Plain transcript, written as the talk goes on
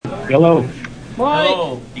Hello. What?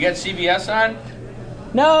 Hello. You got CBS on?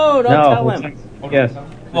 No, don't tell it's him. not- Yes.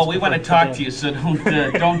 Well, we want to talk to you, so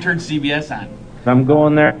don't turn CBS on. I'm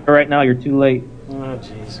going there right now. You're too late. Oh,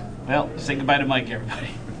 jeez. Well, say goodbye to Mike, everybody.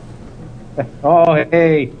 Oh,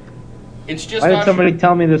 hey. It's just Why did us. somebody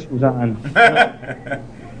tell me this was on?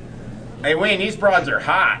 Hey, Wayne, these broads are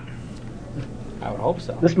hot. I would hope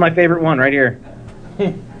so. This is my favorite one right here.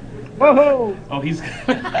 Whoa! Oh, he's.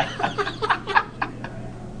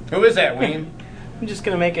 Who is that, Wayne? I'm just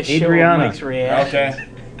gonna make a show Adriana. of Mike's reaction. Okay.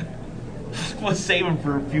 We'll save him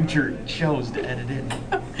for future shows to edit in.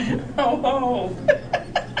 Oh,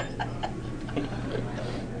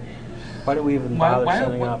 Why do we even bother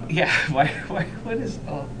setting up? Yeah, what is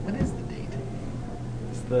the date?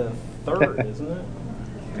 It's the 3rd, isn't it?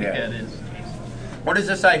 Yeah, yeah. it is. What is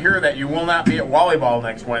this I hear that you will not be at volleyball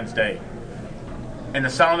next Wednesday? And the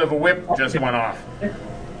sound of a whip just went off.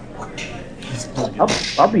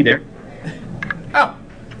 I'll be there. Oh,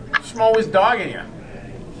 Schmo is dogging you.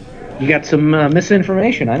 You got some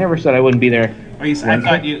misinformation. I never said I wouldn't be there. Oh,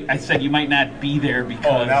 I said you might not be there because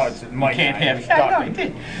Oh, now it's you Mike. can't have. He's Yeah, no, I talking.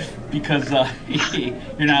 did. Because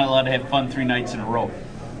you're not allowed to have fun 3 nights in a row.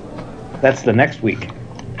 That's the next week.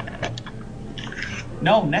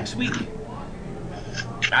 No, next week.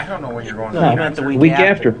 I don't know when you're going. No, to I meant the week Week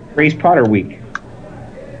after. after. Grace Potter week.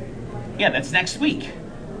 Yeah, that's next week.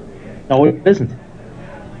 No, it isn't.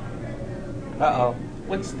 Uh-oh.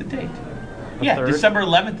 What's the date? The Yeah, 3rd? December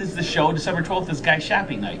 11th is the show. December 12th is Guy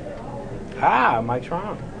Shopping Night. Ah, Mike's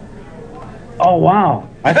wrong. Oh, wow.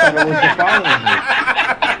 I thought it was the following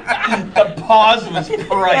week. The pause was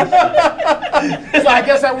priceless. So I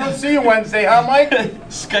guess I won't see you Wednesday, huh, Mike?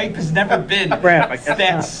 Skype has never been Crap, I guess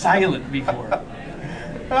that not. silent before.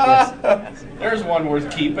 There's one worth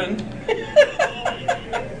keeping.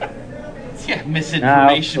 Yeah,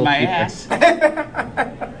 misinformation, No, my we'll keep ass.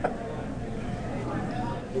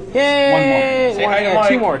 Yay! One more. Say hi to yeah,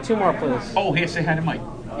 Mike. two more, please. Oh, here, say hi to Mike.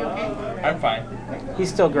 I'm fine. He's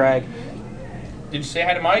still Greg. Did you say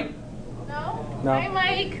hi to Mike? No. Hi,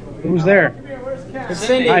 Mike. Who's there? It's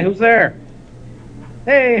Cindy. Hi, who's there?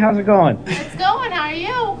 Hey, how's it going? It's going. How are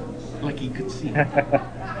you? Like he could see.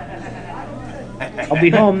 I'll be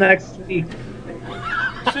home next week.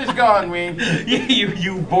 She's gone, Wayne.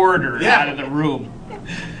 you bored her Yeah. out of the room.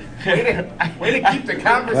 Way to keep the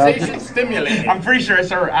conversation stimulating. I'm pretty sure I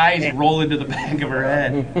saw her eyes roll into the back of her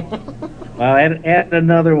head. Well, add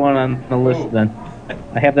another one on the list then.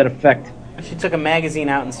 I have that effect. She took a magazine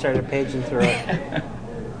out and started paging through it.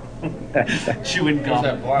 Chewing Where's gum.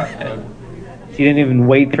 that block, bud? She didn't even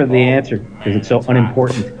wait for the answer because it's so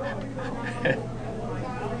unimportant.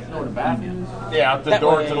 Yeah, out the That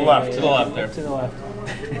door way. to the left. To the left there. To the left.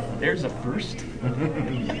 There's a first.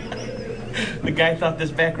 The guy thought this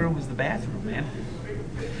back room was the bathroom, man.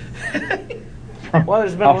 Well,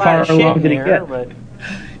 there's been How a lot far of shit along in did he here, get? but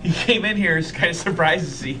He came in here, was kind of surprised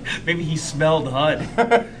to see. Maybe he smelled HUD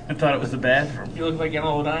and thought it was the bathroom. You look like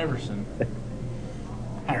Ellen Iverson.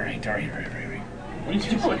 All right. What are you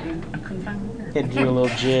doing? I couldn't find the he had to do a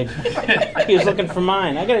little jig. He was looking for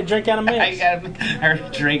mine. I got a drink out of I mix.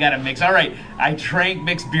 drank out of mix. All right, I drank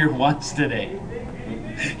mixed beer once today.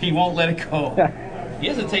 He won't let it go. He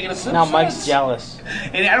hasn't taken a sip Now since. Mike's jealous.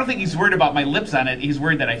 And I don't think he's worried about my lips on it. He's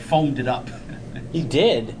worried that I foamed it up. You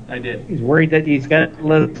did. I did. He's worried that he's got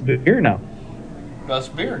less beer now.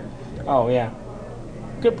 Best beer. Oh, yeah.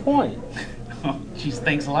 Good point. Oh, jeez,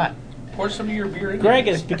 thanks a lot. Pour some of your beer in. Greg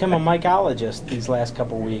has become a mycologist these last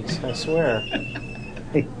couple weeks, I swear.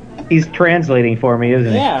 He's translating for me,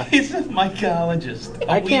 isn't he? Yeah. He's a mycologist,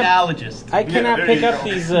 a I can't- weenologist. I cannot there pick you up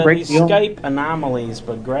go. these Break the Skype anomalies,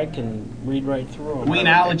 but Greg can read right through them.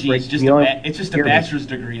 Weenology is just it's just a Hear me. bachelor's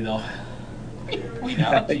degree, though.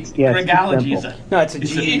 Weenology. Yeah, it's Gregology is simple. a No, it's a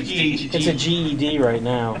it's a GED. PhD. It's a GED right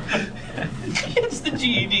now. It's the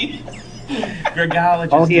GED.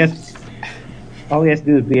 Gregologist. All he has to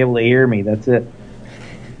do is be able to hear me. That's it.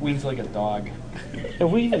 Ween's like a dog.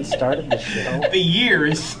 Have we even started the show? The year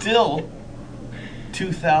is still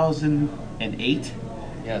 2008.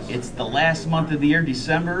 Yes. It's the last month of the year,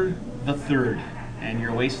 December the 3rd, and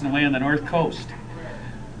you're wasting away on the North Coast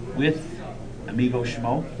with Amigo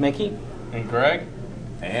Schmo. Mickey? And Greg?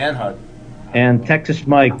 And HUD. And Texas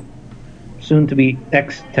Mike, soon to be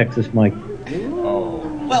ex-Texas Mike. Oh.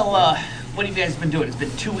 Well, what have you guys been doing? It's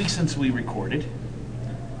been 2 weeks since we recorded.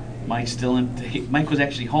 Mike was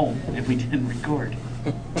actually home, and we didn't record.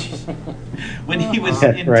 When he was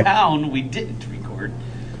That's in right. town, we didn't record.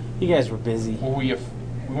 You guys were busy. Well, we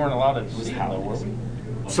weren't allowed to see him, though, were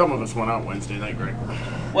we? Some of us went out Wednesday night, Greg.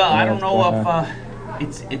 Well, I don't know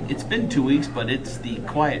if it's been 2 weeks, but it's the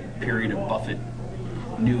quiet period of Buffett.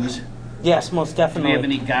 news? Yes, most Do definitely. we have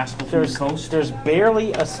any gospel from the coast? There's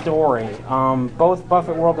barely a story. Both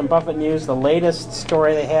Buffett World and Buffett News, the latest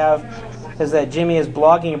story they have is that Jimmy is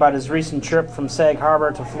blogging about his recent trip from Sag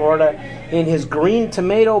Harbor to Florida in his green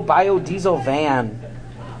tomato biodiesel van.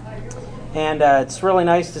 And it's really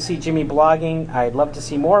nice to see Jimmy blogging. I'd love to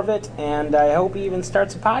see more of it, and I hope he even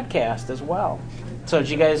starts a podcast as well. So did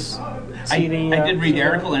you guys see the... I did read the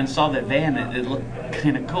article and saw that van. It looked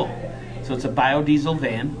kind of cool. So it's a biodiesel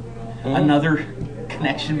van. Mm-hmm. Another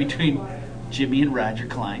connection between Jimmy and Roger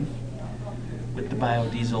Klein with the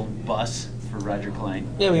biodiesel bus for Roger Klein.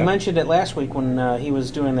 Yeah, we mentioned it last week when he was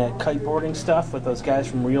doing that kiteboarding stuff with those guys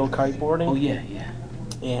from Real Kiteboarding. Oh, yeah.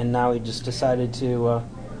 And now he just decided to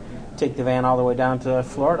take the van all the way down to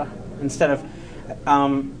Florida. Instead of...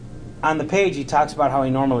 on the page, he talks about how he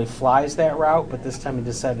normally flies that route, but this time he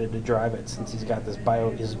decided to drive it since he's got this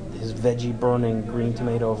his veggie-burning green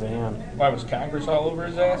tomato van. Why, was Congress all over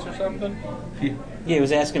his ass or something? Yeah, he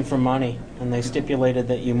was asking for money, and they stipulated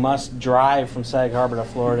that you must drive from Sag Harbor to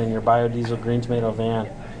Florida in your biodiesel green tomato van.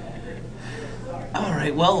 All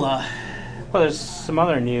right, well, Well, there's some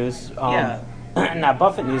other news. Yeah. Not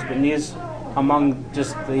Buffett news, but news among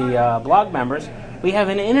just the blog members. We have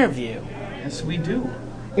an interview. yes, we do.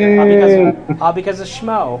 All because of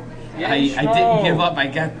Schmo. I didn't give up.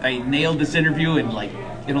 I nailed this interview in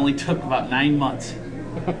it only took about 9 months.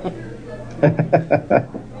 It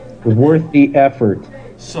was worth the effort.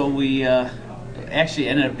 So we actually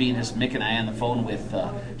ended up being just Mick and I on the phone with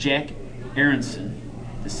Jack Aronson,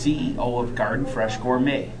 the CEO of Garden Fresh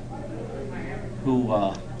Gourmet, who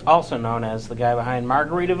Also known as the guy behind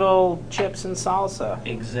Margaritaville Chips and Salsa.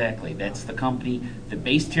 exactly, that's the company that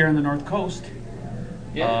based here on the North Coast.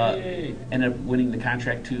 Yay! Ended up winning the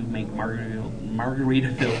contract to make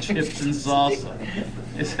Margaritaville chips and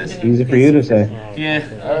salsa. Easy for you to say. Yeah,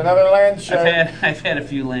 Another land shark. I've had a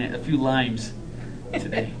few limes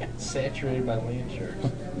today. Saturated by land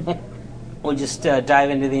sharks. We'll just dive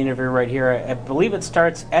into the interview right here. I believe it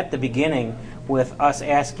starts at the beginning with us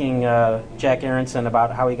asking Jack Aronson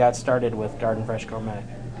about how he got started with Garden Fresh Gourmet.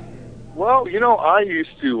 Well, I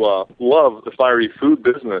used to love the fiery food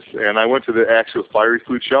business, and I went to the actual fiery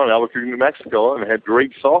food show in Albuquerque, New Mexico, and had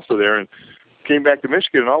great salsa there, and came back to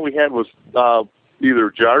Michigan, and all we had was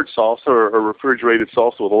either jarred salsa or refrigerated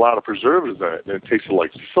salsa with a lot of preservatives in it, and it tasted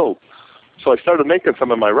like soap. So I started making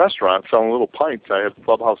some in my restaurant, selling little pints. I had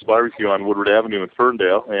Clubhouse Barbecue on Woodward Avenue in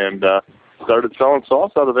Ferndale, and started selling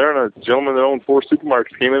sauce out of there, and a gentleman that owned 4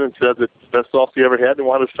 supermarkets came in and said that the best sauce he ever had and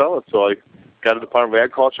wanted to sell it. So I got a Department of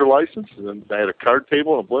Agriculture license, and then I had a card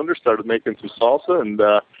table and a blender, started making some salsa, and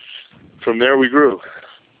from there we grew.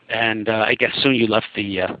 And I guess soon you left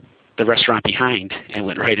the restaurant behind and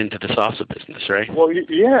went right into the salsa business, right? Well,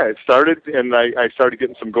 yeah, it started, and I started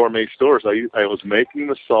getting some gourmet stores. I was making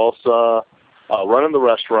the salsa, running the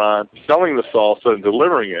restaurant, selling the salsa, and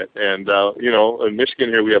delivering it. And, in Michigan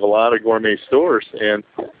here we have a lot of gourmet stores, and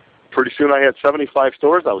pretty soon I had 75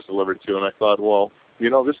 stores I was delivering to, and I thought, well,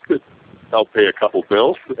 this could help pay a couple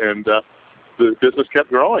bills, and the business kept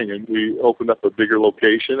growing, and we opened up a bigger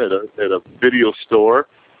location at a video store,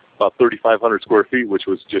 about 3,500 square feet, which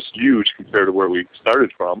was just huge compared to where we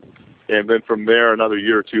started from. And then from there, another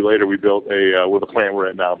year or two later, we built with the plant we're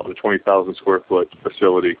at now, about a 20,000 square foot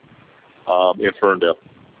facility in Ferndale.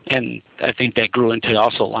 And I think that grew into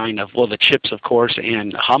also a line of, the chips, of course,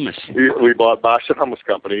 and hummus. We bought Boston Hummus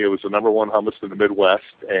Company. It was the number one hummus in the Midwest,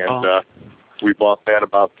 and we bought that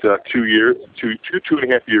about 2 and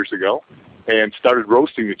a half years ago, and started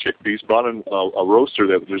roasting the chickpeas. Brought in a roaster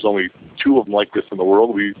that there's only 2 of them like this in the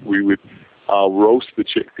world. We would roast the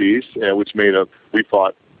chickpeas, which made we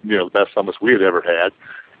thought the best hummus we had ever had.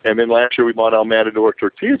 And then last year we bought El Matador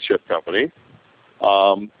Tortilla Chip Company,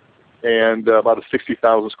 and about a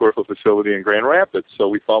 60,000 square foot facility in Grand Rapids. So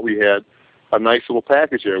we thought we had a nice little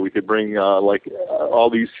package there. We could bring all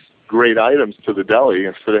these great items to the deli.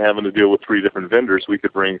 Instead of having to deal with 3 different vendors, we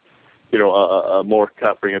could bring a more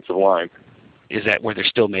comprehensive line. Is that where they're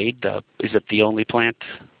still made? Is it the only plant?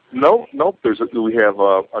 Nope. We have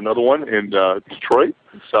another one in Detroit,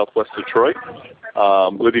 southwest Detroit.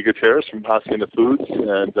 Lydia Gutierrez from Hacienda Foods,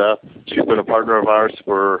 and she's been a partner of ours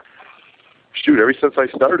for ever since I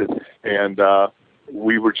started. And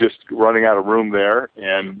we were just running out of room there,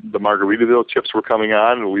 and the Margaritaville chips were coming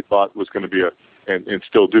on, and we thought it was going to be and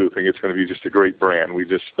still do think it's going to be just a great brand. We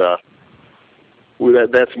just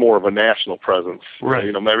that's more of a national presence.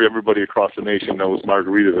 Right. Everybody across the nation knows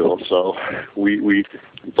Margaritaville, so we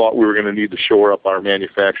thought we were going to need to shore up our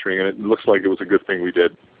manufacturing, and it looks like it was a good thing we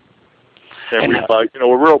did. And And,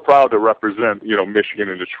 we're real proud to represent, Michigan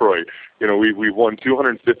and Detroit. We've won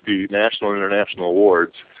 250 national and international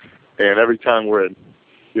awards, and every time we're in,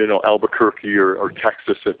 Albuquerque or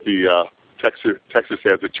Texas at the Texas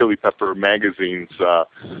has the Chili Pepper magazines.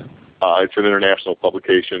 It's an international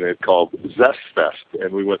publication. It's called Zest Fest,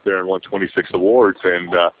 and we went there and won 26 awards.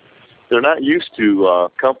 And they're not used to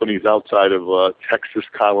companies outside of Texas,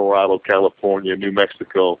 Colorado, California, New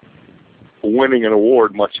Mexico winning an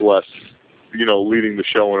award, much less, leading the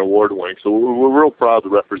show in award winning. So we're real proud to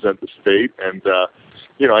represent the state, and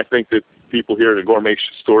I think that people here at the gourmet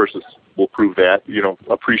stores will prove that,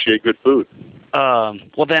 appreciate good food.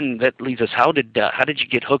 Well, then that leads us. How did you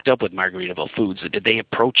get hooked up with Margaritaville Foods? Did they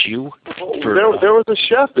approach you? There was a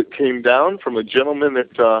chef that came down from a gentleman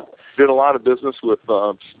that did a lot of business with,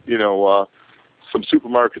 some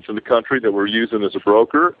supermarkets in the country that were using as a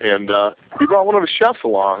broker, and he brought one of his chefs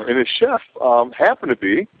along, and his chef happened to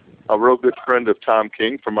be a real good friend of Tom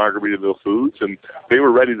King from Margaritaville Foods, and they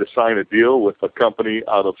were ready to sign a deal with a company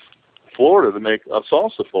out of Florida to make a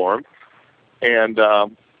salsa for him. And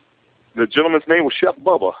the gentleman's name was Chef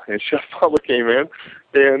Bubba, and Chef Bubba came in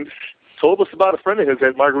and told us about a friend of his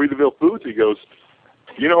at Margaritaville Foods. He goes,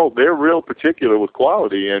 they're real particular with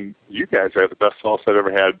quality, and you guys have the best salsa I've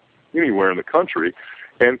ever had anywhere in the country.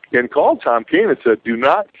 And called Tom King and said, do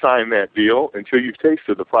not sign that deal until you've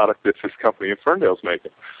tasted the product that this company in Ferndale's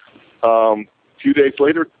making. A few days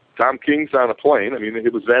later, Tom King's on a plane. I mean,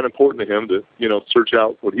 it was that important to him to, search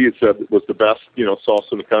out what he had said was the best,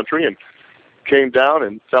 salsa in the country, and came down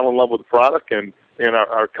and fell in love with the product and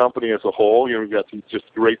our company as a whole. We've got some just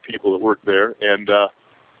great people that work there. And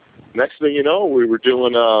next thing you know, we were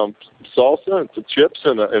doing salsa and some chips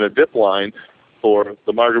and a dip line for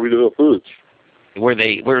the Margaritaville Foods. Was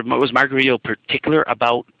Margaritaville particular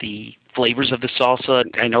about the flavors of the salsa?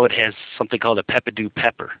 I know it has something called a Peppadew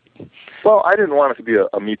pepper. Well, I didn't want it to be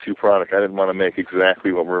a Me Too product. I didn't want to make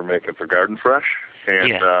exactly what we were making for Garden Fresh.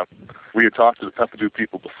 And we had talked to the Peppadew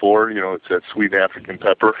people before. It's that sweet African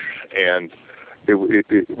pepper, and it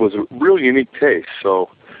was a really unique taste. So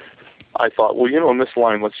I thought, well, in this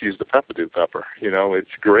line, let's use the Peppadew pepper.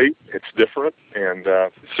 It's great, it's different, and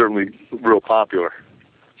certainly real popular.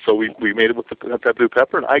 So we made it with the Peppadew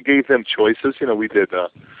pepper, and I gave them choices. We did.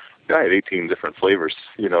 I had 18 different flavors,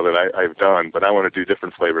 that I've done, but I want to do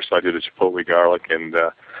different flavors, so I did a chipotle garlic and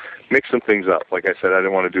mix some things up. Like I said, I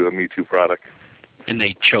didn't want to do a Me Too product. And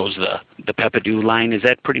they chose the Peppadew line. Is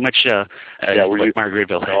that pretty much we're what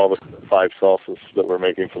Margaritaville had? All the 5 salsas that we're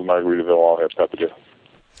making for Margaritaville all have Peppadew.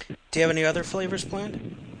 Do you have any other flavors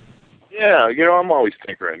planned? Yeah, I'm always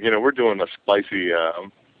tinkering. We're doing a spicy.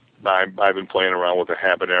 I've been playing around with a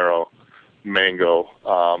habanero mango,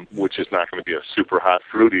 which is not going to be a super hot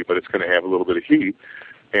fruity, but it's going to have a little bit of heat,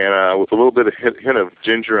 and with a little bit of hint of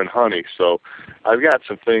ginger and honey. So I've got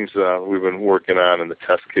some things we've been working on in the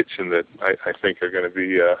test kitchen that I think are going to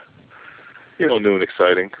be, new and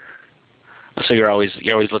exciting. So you're always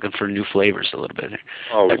looking for new flavors a little bit.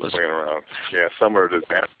 Always playing around. Yeah, some are a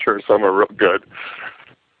disaster, some are real good.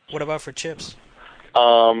 What about for chips?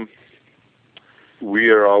 We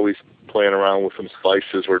are always playing around with some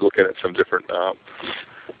spices. We're looking at some different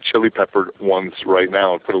chili pepper ones right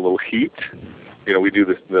now and put a little heat. We do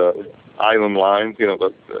the island lime,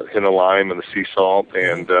 the hint of lime and the sea salt,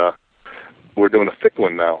 and we're doing a thick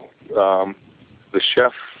one now. The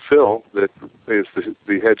chef, Phil, that is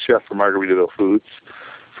the head chef for Margaritaville Foods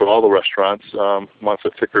for all the restaurants, wants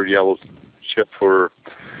a thicker yellow chip for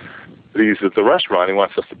these at the restaurant. He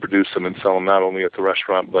wants us to produce them and sell them not only at the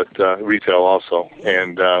restaurant but retail also.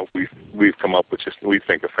 And we've come up with we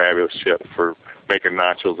think, a fabulous chip for making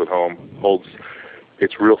nachos at home.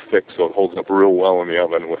 It's real thick, so it holds up real well in the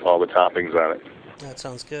oven with all the toppings on it. That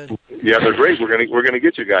sounds good. Yeah, they're great. We're gonna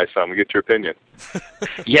get you guys some. We'll get your opinion.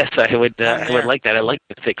 Yes, I would like that. I like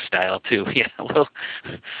the thick style too. Yeah. Well,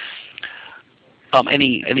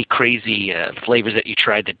 any crazy flavors that you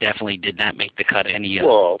tried that definitely did not make the cut?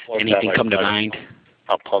 Anything come to mind?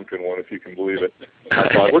 A pumpkin one, if you can believe it.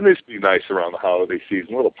 I thought, wouldn't this be nice around the holiday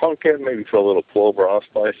season? A little pumpkin, maybe throw a little clover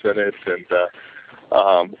allspice in it, and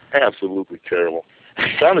absolutely terrible.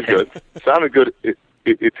 Sounded good.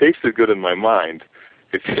 It tasted good in my mind.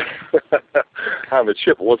 On the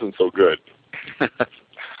chip, it wasn't so good.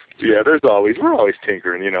 Yeah, we're always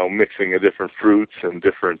tinkering, mixing of different fruits and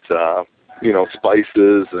different,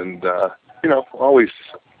 spices, and always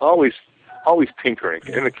tinkering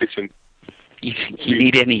in the kitchen. You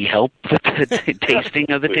need any help with the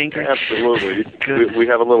tasting of the tinkering? Absolutely. We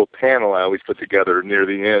have a little panel I always put together near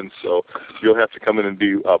the end, so you'll have to come in and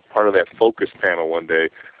be part of that focus panel one day.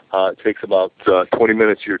 It takes about 20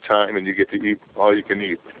 minutes of your time, and you get to eat all you can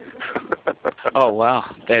eat. Oh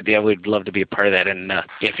wow, that yeah, we'd love to be a part of that, and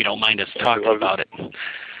if you don't mind us talking about it.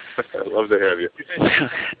 I'd love to have you.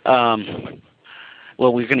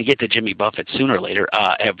 Well, we're going to get to Jimmy Buffett sooner or later.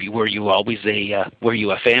 Were you always were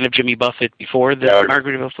you a fan of Jimmy Buffett before the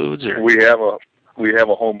Margaritaville Foods? Or? We have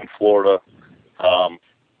a home in Florida.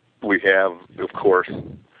 We have, of course,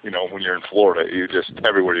 when you're in Florida, you just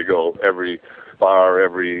everywhere you go, every bar,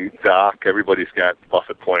 every dock, everybody's got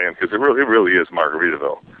Buffett playing because it really is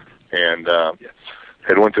Margaritaville. And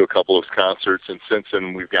had went to a couple of his concerts, and since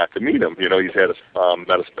then we've got to meet him. He's had us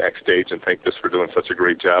met us backstage and thanked us for doing such a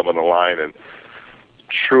great job on the line, and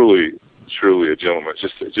truly a gentleman,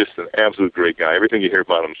 just an absolute great guy. Everything you hear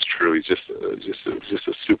about him is true. He's just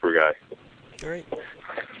a super guy. Great.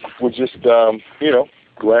 We're just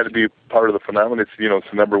glad to be part of the phenomenon. It's it's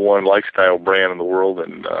the number one lifestyle brand in the world,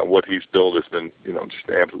 and what he's built has been just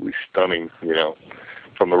absolutely stunning.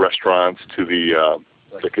 From the restaurants to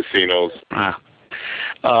the casinos.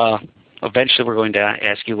 Eventually, we're going to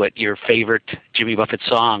ask you what your favorite Jimmy Buffett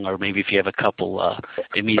song, or maybe if you have a couple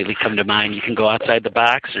immediately come to mind. You can go outside the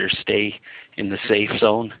box or stay in the safe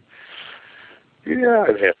zone. Yeah,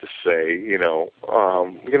 I'd have to say,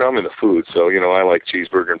 I'm in the food, so I like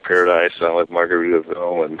Cheeseburger in Paradise. I like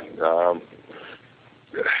Margaritaville, and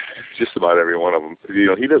just about every one of them.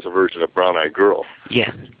 He does a version of Brown Eyed Girl.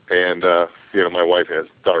 Yeah. And my wife has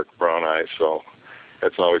dark brown eyes, so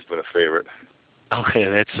that's always been a favorite. Okay,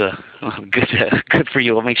 that's good for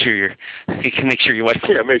you. We'll make sure you can make sure your wife.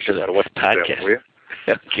 Yeah, make sure that podcast. Will you?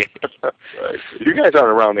 Okay. Right. You guys aren't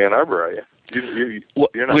around Ann Arbor, are you?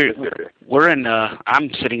 You're not. We're in.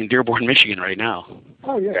 I'm sitting in Dearborn, Michigan, right now.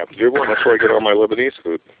 Oh yeah, Dearborn. That's where I get all my Lebanese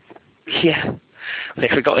food. Yeah. There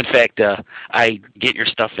we go. In fact, I get your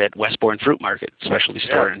stuff at Westbourne Fruit Market, specialty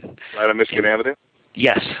store. Right on Michigan Avenue?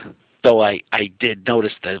 Yes. Though I did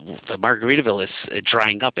notice that the Margaritaville is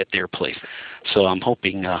drying up at their place. So I'm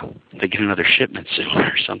hoping they get another shipment soon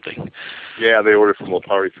or something. Yeah, they ordered from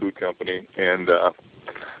Lopari Food Company. And,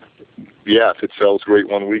 if it sells great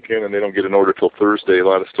one weekend and they don't get an order till Thursday, a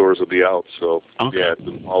lot of stores will be out. So, yeah,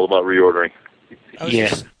 it's all about reordering.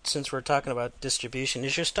 Since we're talking about distribution,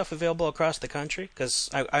 is your stuff available across the country? Because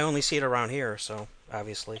I only see it around here, so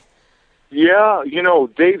obviously. Yeah,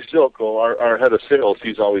 Dave Zilko, our head of sales,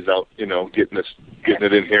 he's always out, getting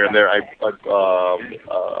it in here and there. I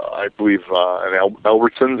believe an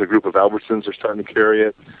Albertsons, a group of Albertsons are starting to carry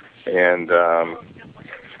it, and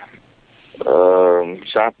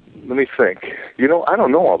shop. Let me think. I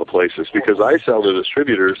don't know all the places because I sell to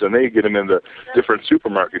distributors and they get them into different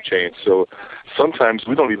supermarket chains. So sometimes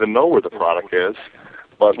we don't even know where the product is,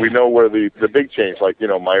 but we know where the big chains, like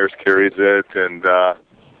Myers carries it, and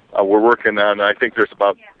we're working on. I think there's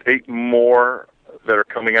about 8 more that are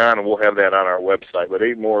coming on, and we'll have that on our website. But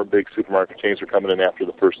 8 more big supermarket chains are coming in after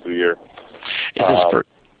the first of the year. Is this for?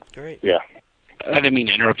 Great. Yeah. I didn't mean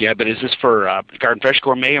to interrupt you, but is this for Garden Fresh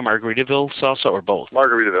Gourmet or Margaritaville salsa, or both?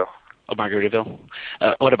 Margaritaville. Oh, Margaritaville.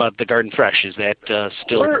 What about the Garden Fresh? Is that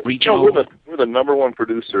still regional? We're the number one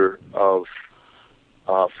producer of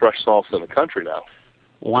fresh salsa in the country now.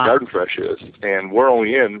 Wow. Garden Fresh is, and we're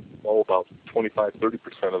only in about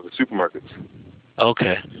 25-30% of the supermarkets.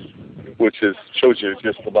 Okay. Which shows you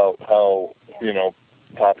just about how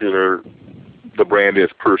popular the brand is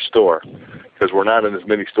per store. Because we're not in as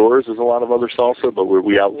many stores as a lot of other salsa, but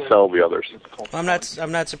we outsell the others. Well,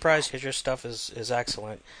 I'm not surprised because your stuff is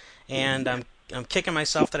excellent, and I'm kicking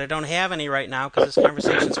myself that I don't have any right now because this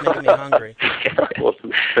conversation's making me hungry. Well,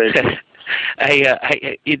 thank you.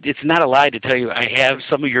 It's not a lie to tell you I have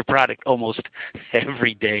some of your product almost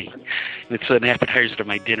every day. It's an appetizer to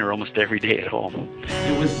my dinner almost every day at home.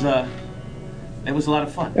 It was a lot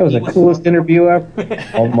of fun. That was the coolest interview ever.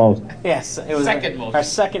 Almost. Yes, it was our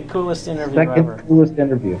second coolest interview ever. Second coolest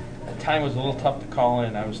interview. The time was a little tough to call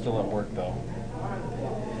in. I was still at work, though.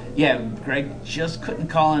 Yeah, Greg just couldn't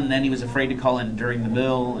call in, and then he was afraid to call in during the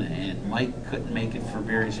mill, and Mike couldn't make it for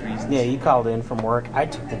various reasons. Yeah, he called in from work. I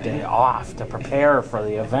took the day off to prepare for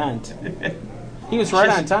the event. He was right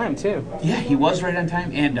on time, too. Yeah, he was right on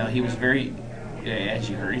time, and he was very... Yeah, as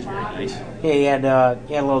you heard, he's very nice. Yeah, he had a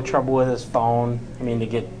little trouble with his phone. I mean, to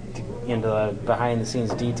get into the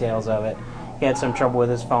behind-the-scenes details of it, he had some trouble with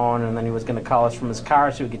his phone, and then he was going to call us from his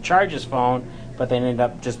car so he could charge his phone, but they ended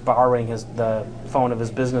up just borrowing the phone of his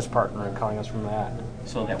business partner and calling us from that.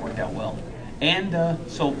 So that worked out well. And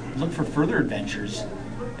so look for further adventures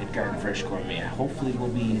at Garden Fresh Gourmet. Hopefully we'll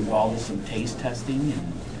be involved in some taste testing.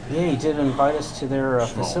 And yeah, he did invite us to their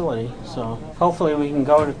facility, so hopefully we can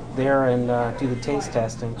go there and do the taste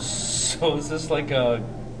testing. So is this like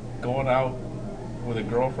going out with a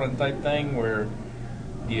girlfriend type thing where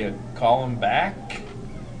do you call them back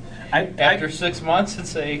after 6 months and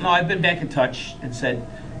say... No, I've been back in touch and said,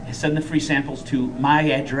 send the free samples to my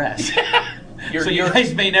address. So you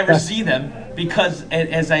guys may never see them because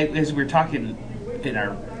as we were talking in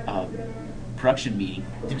our production meeting.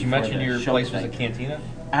 Did you mention your place was a cantina?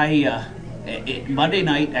 Monday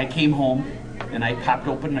night I came home and I popped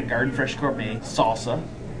open a Garden Fresh Gourmet salsa,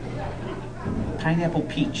 pineapple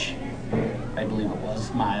peach, I believe it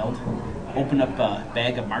was, mild. Opened up a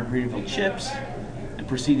bag of Margaritaville chips and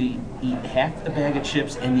proceeded to eat half the bag of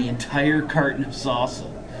chips and the entire carton of salsa.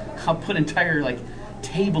 I'll put entire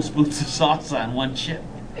tablespoons of salsa on one chip.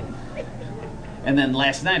 And then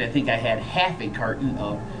last night I think I had half a carton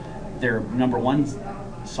of their number one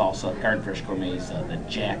salsa, Garden Fresh Gourmet's, the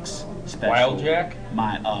Jack's Special. Wild Jack?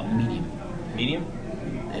 Medium. Medium?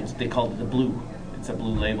 They called it the blue. It's a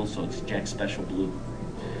blue label, so it's Jack's Special Blue.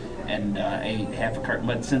 And I ate half a carton,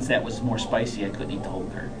 but since that was more spicy, I couldn't eat the whole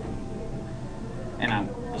carton. And I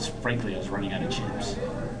was running out of chips.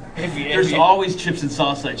 There's always chips and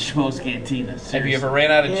salsa at Schmo's Cantina. Seriously. Have you ever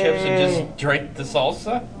ran out of chips and just drank the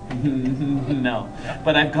salsa? No,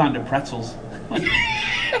 but I've gone to pretzels.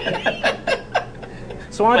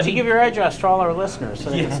 So why don't you give your address to all our listeners so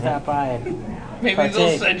they can stop by and Maybe partake.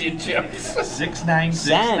 they'll send you chips. 6969.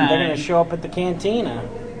 Send. They're going to show up at the cantina.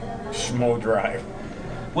 Schmo Drive.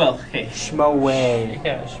 Well, hey. Schmo Way.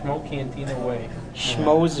 Yeah, Schmo Cantina Way.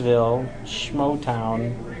 Schmosville.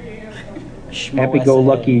 Schmotown. Schmo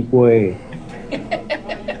Happy-go-lucky way.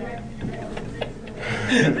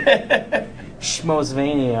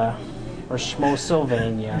 Schmosvania. Or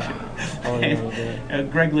Schmosylvania.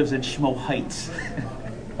 Greg lives in Schmo Heights.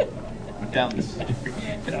 Down the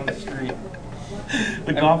street. Down the street.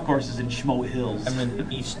 The golf course is in Schmo Hills. I'm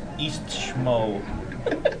in East Schmo.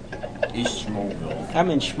 East Schmoville. I'm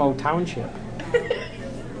in Schmo Township.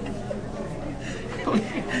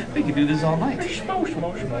 We could do this all night. Schmo.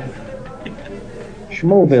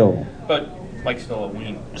 Schmoville. But Mike's still a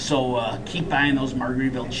ween. So keep buying those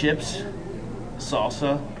Margaritaville chips,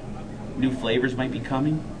 salsa. New flavors might be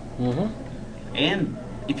coming. Mm-hmm. And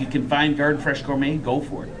if you can find Garden Fresh Gourmet, go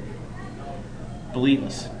for it. Believe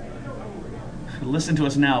us. Listen to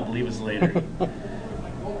us now, believe us later.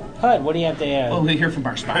 Hud, what do you have to add? Well, we'll hear from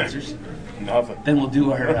our sponsors. Nothing. Then we'll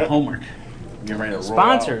do our homework. Get ready to roll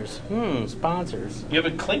Sponsors. Sponsors. You have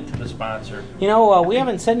a link to the sponsor. You know, we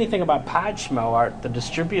haven't said anything about Podschmo, the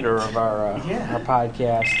distributor of our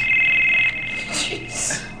podcast.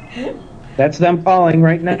 Jeez. That's them calling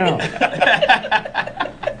right now.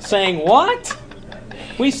 Saying what?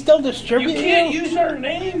 We still distribute You can't use our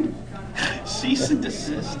name. Cease and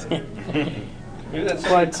desist. Maybe that's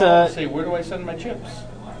But, call to say, where do I send my chips?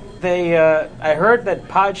 They, I heard that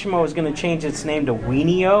Podschmo is going to change its name to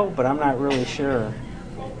Weenio, but I'm not really sure.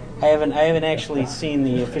 I haven't actually seen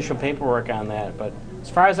the official paperwork on that, but as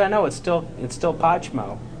far as I know, it's still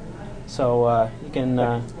Podschmo. So you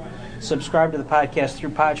can subscribe to the podcast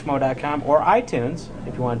through Podschmo.com or iTunes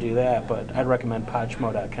if you want to do that, but I'd recommend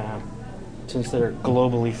Podschmo.com since they're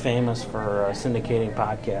globally famous for syndicating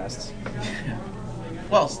podcasts.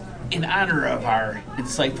 Well, in honor of our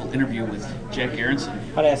insightful interview with Jack Aronson.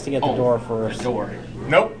 I'd ask to get the door first. The door.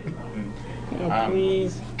 Nope. Oh,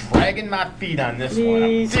 please. Dragging my feet on this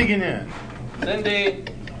Please. one. I'm digging in.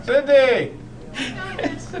 Cindy,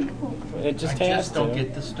 It just I has just to. don't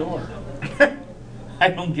get this door. I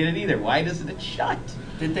don't get it either. Why doesn't it shut?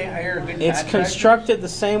 Did they hire a good It's contractor? constructed the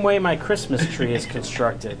same way my Christmas tree is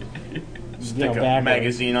constructed. Stick a backwards.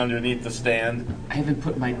 magazine underneath the stand. I haven't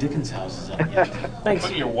put my Dickens houses up yet. Thanks,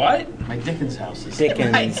 Put your what? My Dickens houses.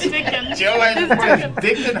 Dickens. Joe hasn't put his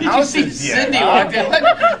dick in Did you see houses yet. Cindy walked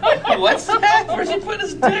in? What's that? Where's he put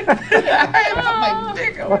his dick? I put my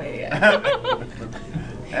dick over here.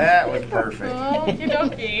 That was perfect. Okie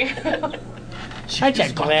dokie. I'm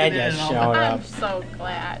just glad you showed I'm up. so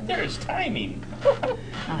glad. There's timing. Oh,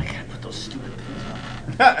 I gotta put those stupid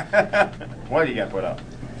things up. What do you got put up?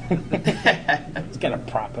 It's got to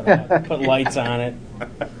prop it up, put lights on it,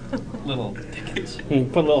 Little Dickens.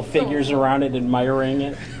 put little figures around it admiring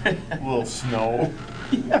it. A little snow.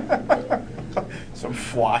 Some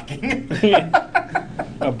flocking.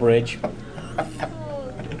 A bridge.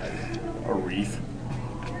 A wreath.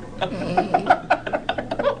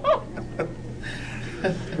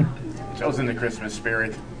 Joe's in the Christmas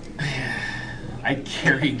spirit. I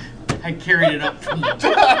carried it up from the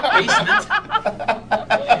basement.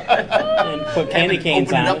 And put candy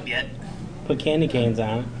canes Haven't on opened it it. up yet. Put candy canes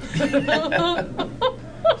on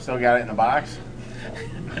it. Still got it in the box?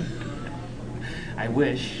 I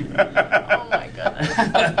wish. Oh my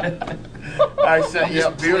goodness. I set you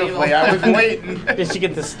up beautifully. I was waiting. Did you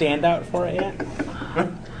get the standout for it yet?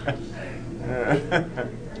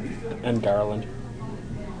 And Garland.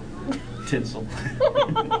 Tinsel.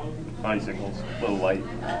 Icicles, little light.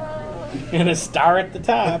 And a star at the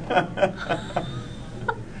top.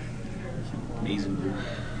 Amazing group.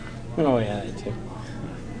 Oh, yeah, that too.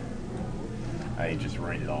 I just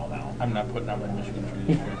write it all down. I'm not putting on my Michigan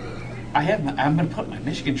tree this year. I'm going to put my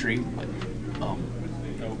Michigan tree, but,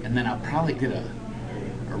 and then I'll probably get a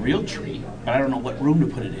real tree, but I don't know what room to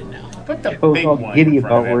put it in now. Put the Oh, big all one. giddy in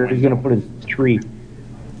front about of where Edwin. he's going to put his tree.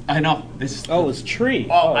 I know. This. Oh, it's tree.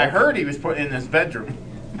 Oh, I heard he was putting it in his bedroom.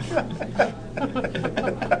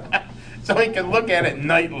 So he can look at it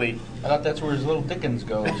nightly. I thought that's where his little Dickens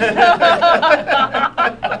goes.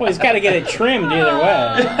 Well, he's got to get it trimmed either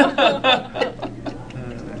way.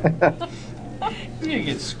 He's gonna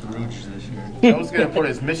get Scrooged this year. Joe's going to put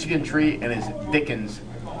his Michigan tree and his Dickens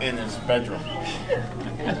in his bedroom.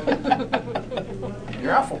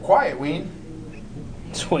 You're awful quiet, Ween.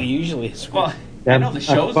 That's what he usually is. Well, I know the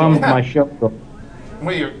show's bummed over. my show.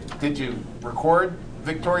 Did you record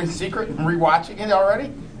Victoria's Secret and rewatching it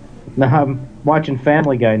already? No, I'm watching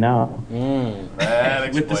Family Guy now.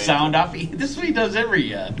 That With the explains sound it. off. This is what he does every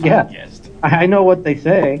Yeah. podcast. I know what they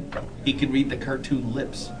say. He can read the cartoon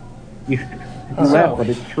lips. You laugh, but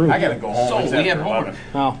it's true. I got to go home. So It's we after have 11.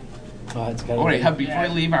 homework. Oh, it's got All right, to before we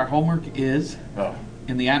leave, our homework is, Oh.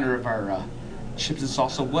 in the honor of our chips and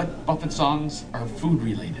salsa, what Buffett songs are food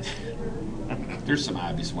related? There's some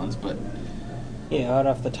obvious ones, but Yeah, out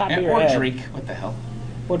off the top of your or head. drink. What the hell?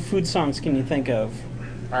 What food songs can you think of?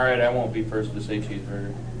 All right, I won't be first to say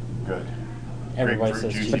cheeseburger. Good. Everybody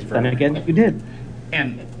Grapefruit says juicy cheeseburger. Then again, you did.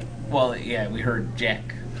 And well, yeah, we heard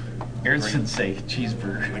Jack Aronson say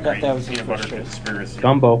cheeseburger. The Thought great that was his peanut first butter choice. conspiracy.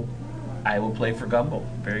 Gumbo. I will play for gumbo.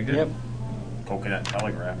 Very good. Yep. Coconut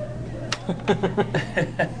telegraph.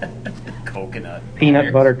 Coconut.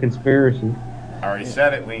 Peanut butter conspiracy. I already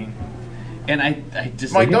said it, Ween. And I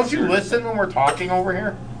just Mike, don't you listen when we're talking over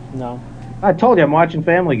here? No. I told you I'm watching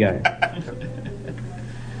Family Guy.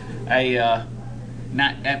 I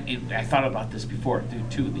thought about this before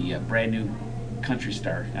too. The brand new country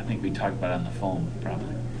star. I think we talked about it on the phone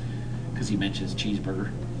probably because he mentions cheeseburger.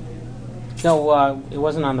 No, it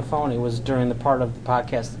wasn't on the phone. It was during the part of the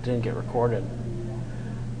podcast that didn't get recorded.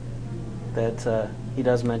 That he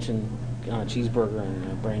does mention cheeseburger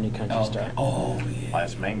and brand new country star. Oh yeah.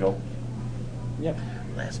 Last mango. Yep.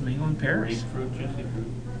 Last mango in Paris. Grapefruit juicy fruit.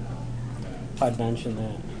 I'd mention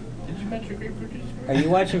that. Did you mention grapefruit juicy fruit? Are you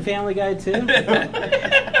watching Family Guy too?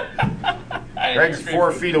 Greg's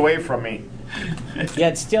 4 feet away from me.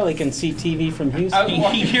 Yet still, he can see TV from Houston.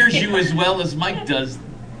 He hears you as well as Mike does,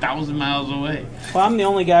 1,000 miles away. Well, I'm the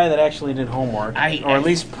only guy that actually did homework, I- or at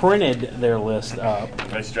least printed their list up.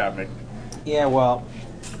 Nice job, Mick. Yeah, well,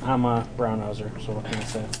 I'm a brown-noser, so what can I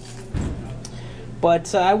say?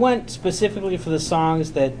 But I went specifically for the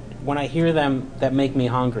songs that, when I hear them, that make me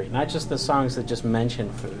hungry. Not just the songs that just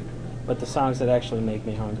mention food, but the songs that actually make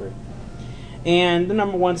me hungry. And the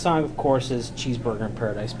number one song, of course, is Cheeseburger in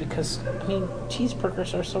Paradise, because, I mean,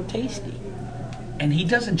 cheeseburgers are so tasty. And he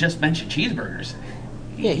doesn't just mention cheeseburgers.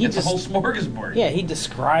 Yeah, he it's just- a whole smorgasbord. Yeah, he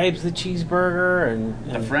describes the cheeseburger and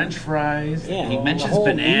The French fries. Yeah, he the mentions whole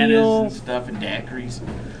bananas meal. and stuff and daiquiris.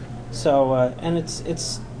 So, and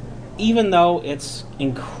it's even though it's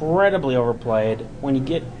incredibly overplayed,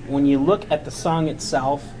 when you look at the song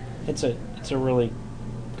itself, it's a really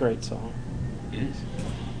great song. It is.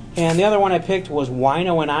 And the other one I picked was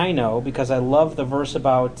Wino and I Know, because I love the verse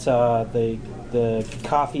about the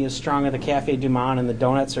coffee is strong at the Cafe Du Monde and the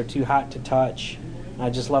donuts are too hot to touch. I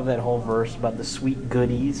just love that whole verse about the sweet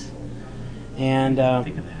goodies. And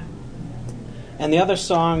Think of that. and the other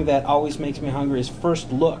song that always makes me hungry is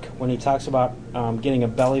First Look, when he talks about getting a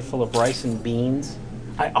belly full of rice and beans.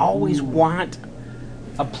 I always want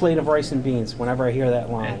a plate of rice and beans whenever I hear that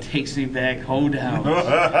line. That takes me back, hoedown.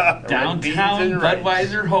 Red beans Downtown and rice.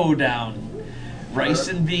 Budweiser hoedown. Rice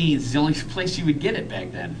and beans is the only place you would get it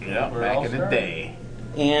back then. Yeah, back in the day.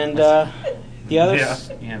 And the other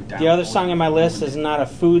Yeah, the other song on my list is not a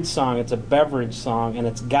food song, it's a beverage song, and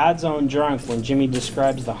it's God's Own Drunk, when Jimmy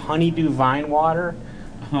describes the honeydew vine water.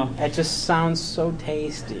 That just sounds so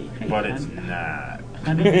tasty. But it's not.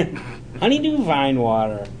 Honeydew vine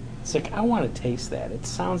water. It's like, I want to taste that. It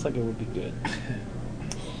sounds like it would be good.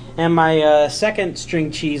 And my second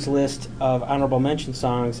string cheese list of honorable mention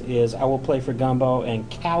songs is I Will Play for Gumbo and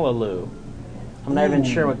Callaloo. I'm not even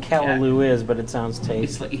sure what Callaloo is, but it sounds It's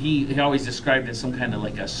tasty. like he always described it as some kind of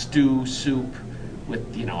like a stew soup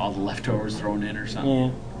with all the leftovers thrown in or something.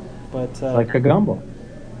 Yeah, but Like a gumbo.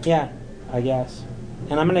 yeah, I guess.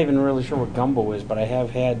 And I'm not even really sure what gumbo is, but I have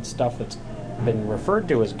had stuff that's been referred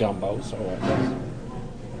to as gumbo, so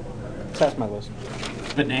that's my list.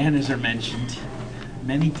 Bananas are mentioned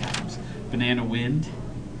many times. Banana Wind.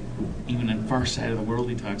 Even on Far Side of the World,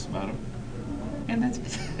 he talks about them. And that's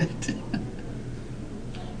it.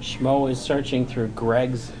 Schmo is searching through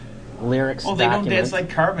Greg's lyrics. Oh, they don't dance like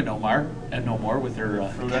Carmen no more with her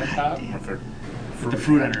Fruit on top? with the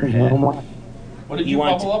fruit on her head. What did you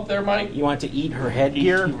bubble up there, Mike? You want to eat her He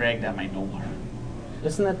headgear? ragged on my Nomar.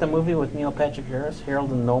 Isn't that the movie with Neil Patrick Harris,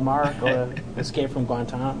 Harold and Nomar, go to escape from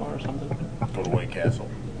Guantanamo or something? Go to White Castle.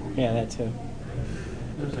 Yeah, that too.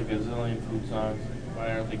 There's a gazillion food songs.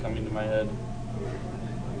 Why aren't they coming to my head?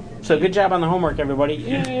 So good job on the homework, everybody.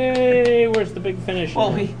 Yay! Where's the big finish?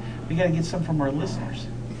 Well, we got to get some from our listeners.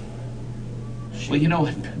 Well, you know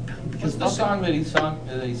what? Because the song that he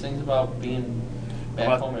sings about being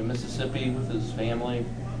back home in Mississippi with his family.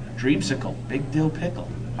 Dreamsicle, Big Dill Pickle.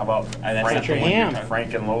 How about Country Ham?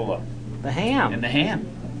 Frank and Lola? The ham. And the ham.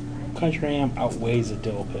 Country ham outweighs a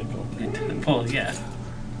dill pickle. Well, yeah.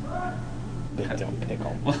 Big dill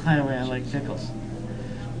pickle. Well, I like pickles.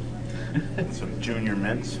 Some Junior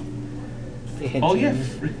Mints. Oh, yeah,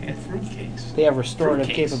 fruitcakes. They have restorative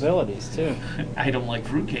Fruitcakes. capabilities, too. I don't like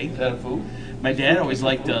fruitcake. Is that a food? My dad always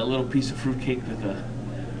liked a little piece of fruitcake with a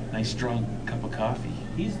nice strong cup of coffee.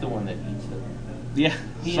 He's the one that eats it. Yeah,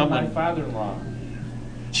 He someone. and my father-in-law.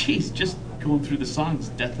 Jeez, just going through the songs,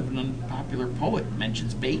 Death of an Unpopular Poet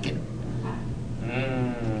mentions bacon.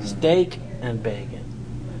 Steak and bacon.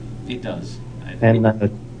 It does.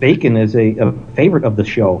 And bacon is a favorite of the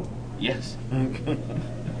show. Yes.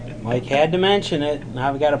 Mike had to mention it.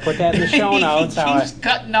 Now we've got to put that in the show notes. He keeps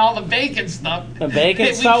cutting all the bacon stuff. The bacon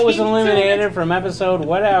We salt was keep doing eliminated from episode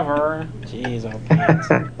whatever. Jeez,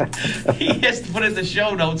 okay. He has to put it in the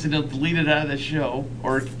show notes and he'll delete it out of the show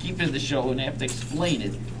or keep it in the show and have to explain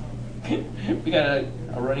it. We got a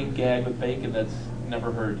running gag with bacon that's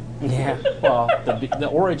never heard. Yeah, well, the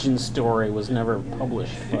origin story was never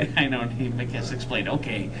published. But, I know, he has to explain.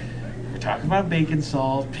 Okay, we're talking about bacon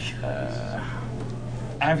salt.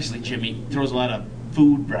 Obviously, Jimmy throws a lot of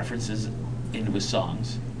food references into his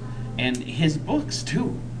songs. And his books,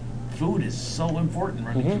 too. Food is so important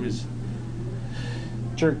running through his...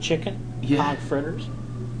 jerk chicken, hog fritters.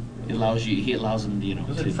 He allows them, you know...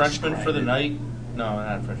 Was to it Frenchman describe for the it. Night? No,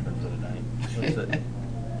 not Frenchman for the Night. What's it?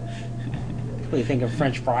 What do you think of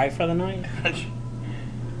French fry for the night?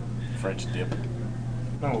 French dip.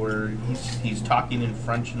 No, where he's talking in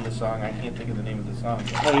French in the song. I can't think of the name of the song.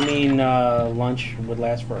 Oh, you mean lunch would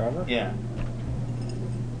last forever? Yeah.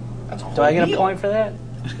 That's a whole Do I get a meal. point for that?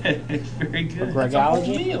 Very good. For That's a whole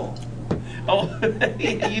Gregology? meal. Oh,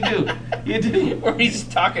 you do. You do. Where he's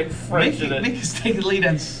talking French in it. Make us take the lead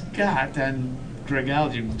on Scott on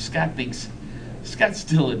Gregology. Scott thinks Scott's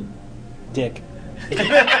still in Dick.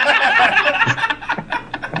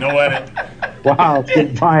 No edit. Wow, it's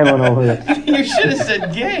getting violent over there. You should have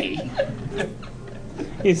said gay.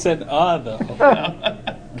 He said, though.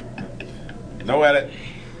 No edit.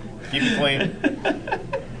 Keep it clean.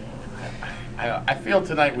 I feel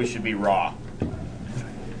tonight we should be raw.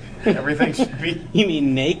 Everything should be... You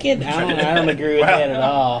mean naked? I don't agree with that at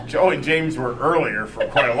all. Joe and James were earlier for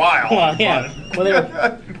quite a while. Well, yeah.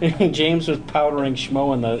 Well, James was powdering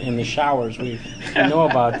Schmo in the showers. We know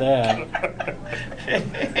about that.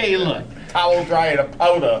 Hey, look. Towel dry and a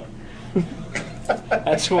powder.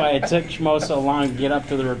 That's why it took Schmo so long to get up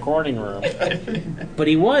to the recording room. But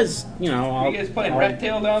he was, all, You guys playing all Rat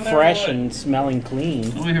Tail down there? fresh or what? and smelling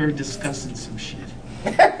clean. We were discussing some shit.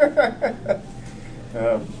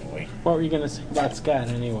 Oh, boy. What were you going to say about Scott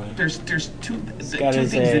anyway? There's two Scott things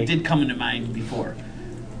is that did come into mind before.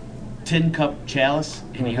 Tin cup chalice,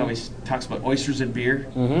 and he Mhm. always talks about oysters and beer.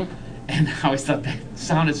 Mm-hmm. And I always thought that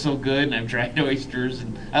sounded so good, and I've tried oysters,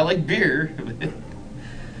 and I like beer.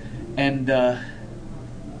 And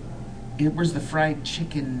where's the fried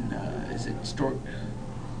chicken? Is it store?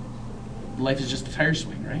 Life is just a tire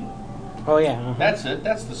swing, right? Oh, yeah. Uh-huh. That's it.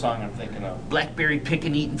 That's the song I'm thinking of. Blackberry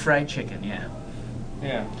pickin' eating fried chicken, yeah.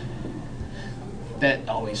 Yeah. That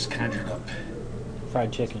always conjured up.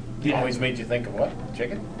 Fried chicken. Yeah. Always made you think of what?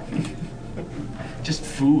 Chicken? Just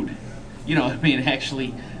food. It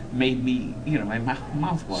actually made me, my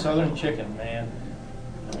mouth water. Southern chicken, man.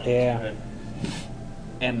 Yeah. Good.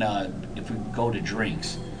 And if we go to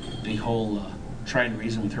drinks, the whole try and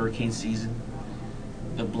reason with hurricane season,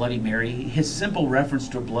 the Bloody Mary, his simple reference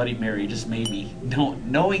to a Bloody Mary just made me,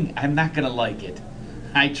 knowing I'm not going to like it,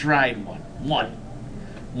 I tried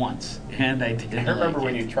once, and I didn't I remember like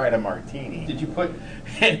when it. you tried a martini. Did you put...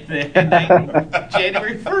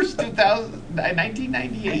 January 1st,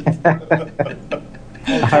 1998.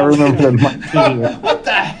 I remember the martini. What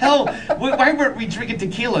the hell? Why weren't we drinking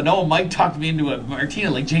tequila? No, Mike talked me into a martini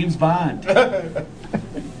like James Bond.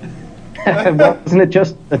 Wasn't it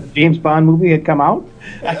just the James Bond movie had come out?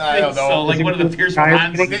 I don't know. So, like one of the Pierce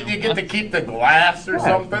Brosnan. Didn't you get to keep the glass or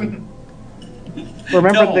something?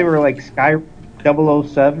 Remember No. they were like Sky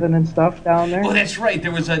 007 and stuff down there? Oh, that's right.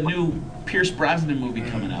 There was a new Pierce Brosnan movie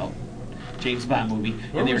coming out, James Bond movie,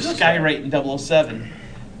 and they were was this skywriting 007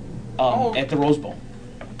 at the Rose Bowl,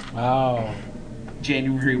 Oh.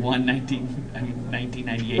 January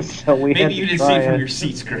 1998. So we had Maybe you to didn't see try it from it. your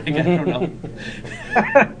seats, Greg. I don't know.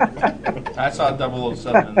 I saw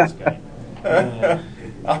 007 in this guy.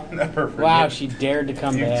 I'll never forget. Wow, she dared to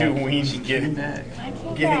come you back. two weens Came back.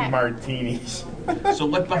 getting martinis. So,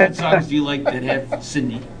 what Buffett songs do you like that have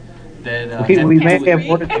Cindy? That We may have have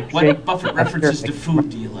ordered the what shake. Buffett references to food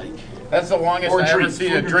do you like? That's the longest Or I ever drink, seen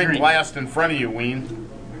food a or drink drink. last in front of you, Ween.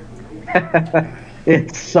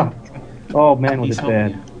 It sucked. Oh man, was He's it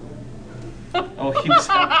helping bad. you. Oh, he was.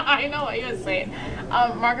 I know what he was saying.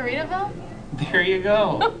 Margaritaville? There you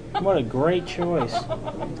go. What a great choice.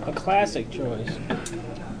 A classic choice.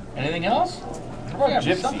 Anything else? There gotta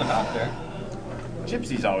be Gypsy. something out there.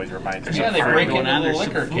 Gypsies always reminds me Yeah, of they fruit. break Going into on, the there's some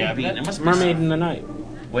liquor food cabinet. being- It must be Mermaid in the Night.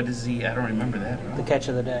 What is the? I don't remember that. The catch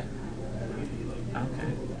of the day.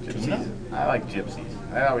 Okay. Gypsies. I like gypsies.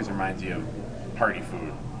 That always reminds you of party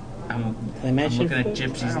food. They I'm mentioned looking at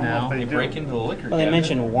food? gypsies I don't know now. if They do. break into the liquor Well, they cabinet.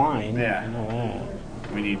 mentioned wine. Yeah. I know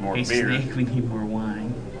that. We need more Hey, beer. Snake, we need more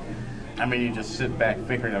wine. I mean, you just sit back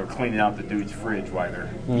figuring out cleaning out the dude's fridge while they're.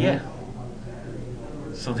 Mhm. Yeah.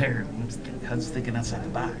 So there, I was thinking outside the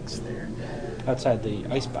box there. Outside the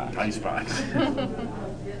icebox. Icebox.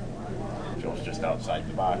 Joe's just outside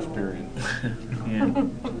the box, period. Yeah.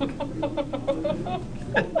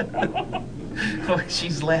 Oh,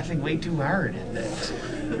 she's laughing way too hard at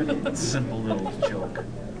that simple little joke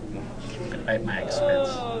at my expense.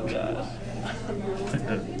 Oh, gosh.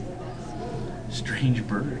 Strange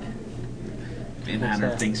bird in What's honor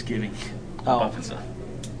of that? Thanksgiving. Oh. Buffett song.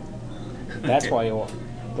 That's why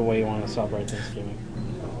the way you want to celebrate Thanksgiving.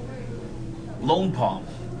 Lone Palm.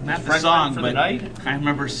 Not the Friends song, for the but night? I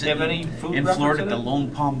remember sitting any food in reference Florida in at the it? Lone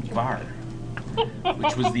Palm Bar,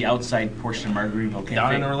 which was the outside portion of Margaritaville Cafe.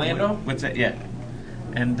 Down in Orlando? What's that? Yeah.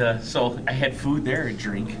 And so I had food there, a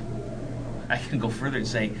drink. I can go further and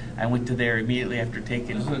say I went to there immediately after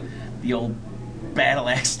taking the old battle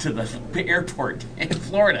axe to the airport in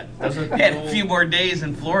Florida. Doesn't Had a the few more days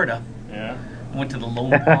in Florida. Yeah. I went to the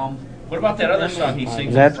Lone Palm. What about that other song he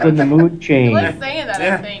sings? That's when the mood He changed. was saying that,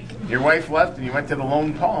 I think. Your wife left and you went to the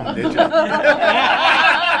Lone Palm, did you?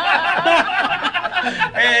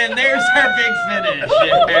 And there's our big finish.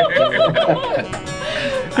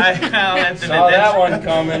 I'll have to Saw admit, that one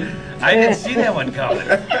coming. I didn't see that one coming.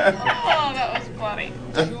 Oh, that was funny.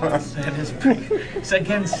 That is so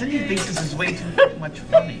again, Cindy thinks this is way too much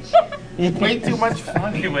funny. Way too much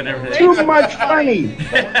funny. Whatever. it Too is. much funny.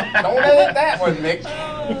 Don't edit that one, Mick.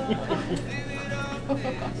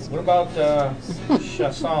 What about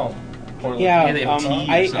Chasson? Yeah, they Yeah, have tea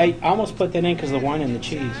or I something. almost put that in because of the wine and the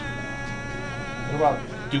cheese. What about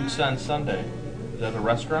Duke's on Sunday? Is that a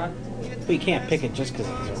restaurant? But you can't pick it just because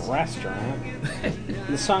it's a restaurant.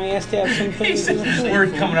 The song has to have some He things in says, it. we're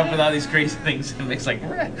coming up with all these crazy things, and Mick's like,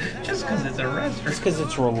 just because it's a It's restaurant. because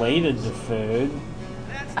it's related to food.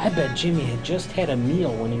 I bet Jimmy had just had a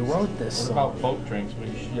meal when he wrote this What song. about boat drinks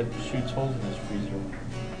when he shoots holes in his freezer?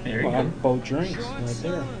 There you Well, go. boat drinks right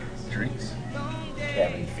there. Drinks.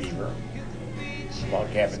 Cabin fever.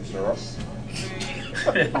 Log cabin syrup.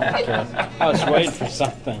 Okay. I was waiting for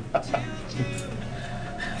something.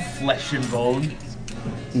 Flesh and bone.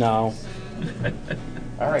 No.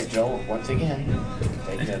 All right, Joe. Once again,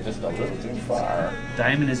 taking it just a little too far.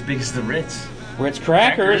 Diamond as big as the Ritz. Ritz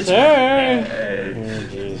crackers. Crackers. Hey. Oh,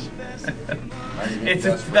 jeez.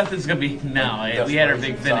 It's nothing's gonna be now. We had our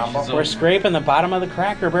big finish. It's We're over. scraping the bottom of the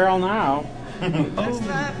cracker barrel now. That's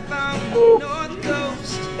life on the North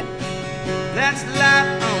Coast. That's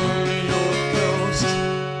life on the North Coast.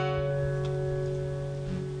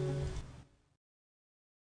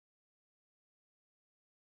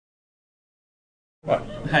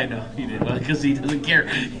 I know he did because he doesn't care.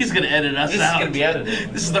 He's gonna edit us This is out. gonna be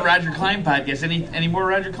edited. This is the Roger Klein podcast. Any more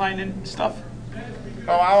Roger Klein in stuff?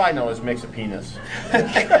 Oh, all I know is mix a penis.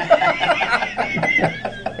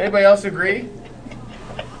 Anybody else agree?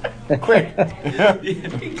 Quick.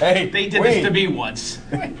 Hey, They did this to me once.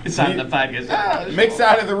 It's on the podcast. Mix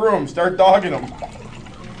out of the room. Start dogging him.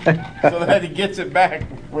 So that he gets it back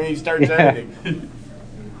when he starts editing.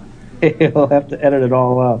 He'll have to edit it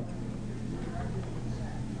all out.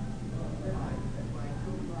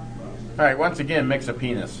 All right, once again, Mick's a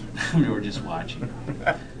penis. We were just watching.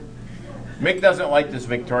 Mick doesn't like this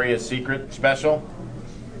Victoria's Secret special.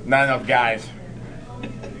 Not enough guys.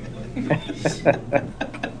 This is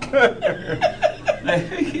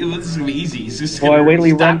gonna be easy. He's just Boy, gonna wait till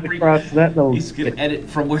he stop runs across that. He's gonna edit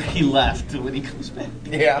from where he left when he comes back.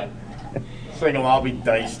 Yeah. This thing will all be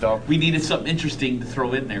diced up. We needed something interesting to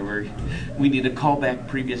throw in there where we need to call back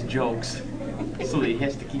previous jokes. So he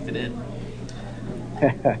has to keep it in.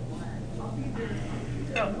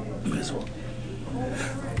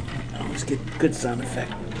 Let's get good sound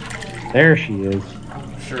effect. There she is.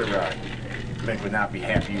 I'm sure Mick would not be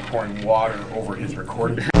happy you pouring water over his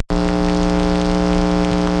recording.